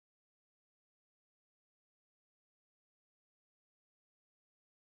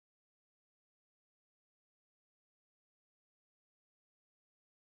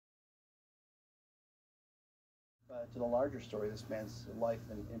To the larger story of this man's life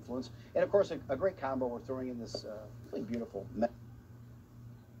and influence. And of course, a great combo. We're throwing in this really beautiful.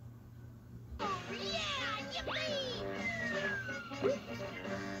 Oh, yeah! Yippee!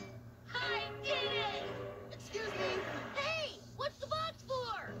 I did it! Excuse me. Hey, what's the box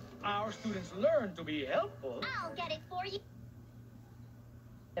for? Our students learn to be helpful. I'll get it for you.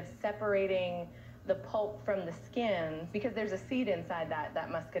 Of separating the pulp from the skins, because there's a seed inside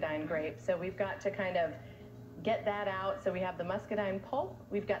that muscadine grape. So we've got to kind of get that out. So we have the muscadine pulp,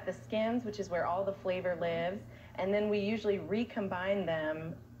 we've got the skins, which is where all the flavor lives, and then we usually recombine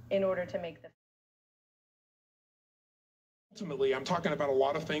them in order to make the... Ultimately, I'm talking about a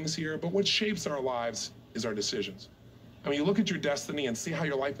lot of things here, but what shapes our lives is our decisions. I mean, you look at your destiny and see how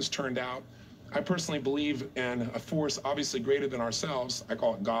your life has turned out. I personally believe in a force obviously greater than ourselves. I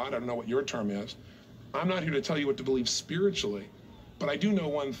call it God. I don't know what your term is. I'm not here to tell you what to believe spiritually, but I do know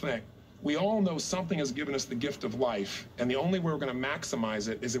one thing. We all know something has given us the gift of life, and the only way we're going to maximize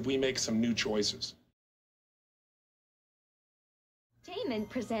it is if we make some new choices.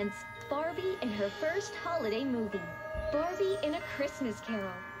 Entertainment presents Barbie in her first holiday movie, Barbie in a Christmas Carol,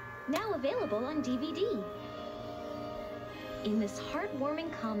 now available on DVD. In this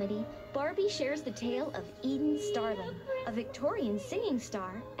heartwarming comedy, Barbie shares the tale of Eden Starling, a Victorian singing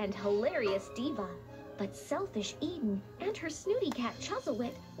star and hilarious diva. But selfish Eden and her snooty cat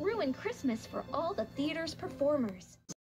Chuzzlewit ruin Christmas for all the theater's performers.